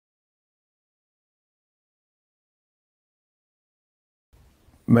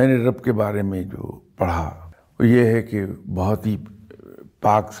मैंने रब के बारे में जो पढ़ा वो ये है कि बहुत ही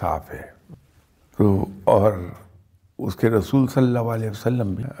पाक साफ है। तो और उसके रसूल सल्लल्लाहु अलैहि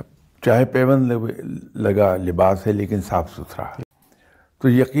वसल्लम भी, चाहे पैबंद लगा लिबास है लेकिन साफ सुथरा है, तो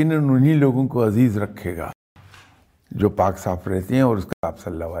यकीनन उन्हीं लोगों को अजीज रखेगा जो पाक साफ रहते हैं। और उसका आप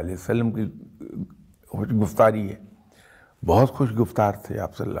सल्लल्लाहु अलैहि वसल्लम की गुफ्तारी है, बहुत खुश गुफ्तार थे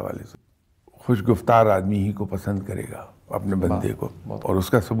आप सल्लल्लाहु अलैहि वसल्लम। खुश गुफ्तार आदमी ही को पसंद करेगा अपने बंदे को, और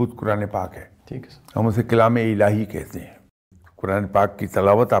उसका सबूत कुरान पाक है। ठीक है, हम उसे कलाम इलाही कहते हैं। कुरान पाक की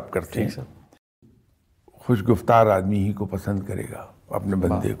तलावत आप करते हैं, खुश गुफ्तार आदमी ही को पसंद करेगा अपने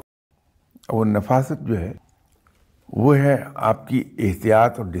बंदे को। वो नफासत जो है वो है आपकी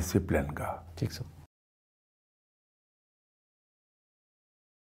एहतियात और डिसिप्लिन का। ठीक सर।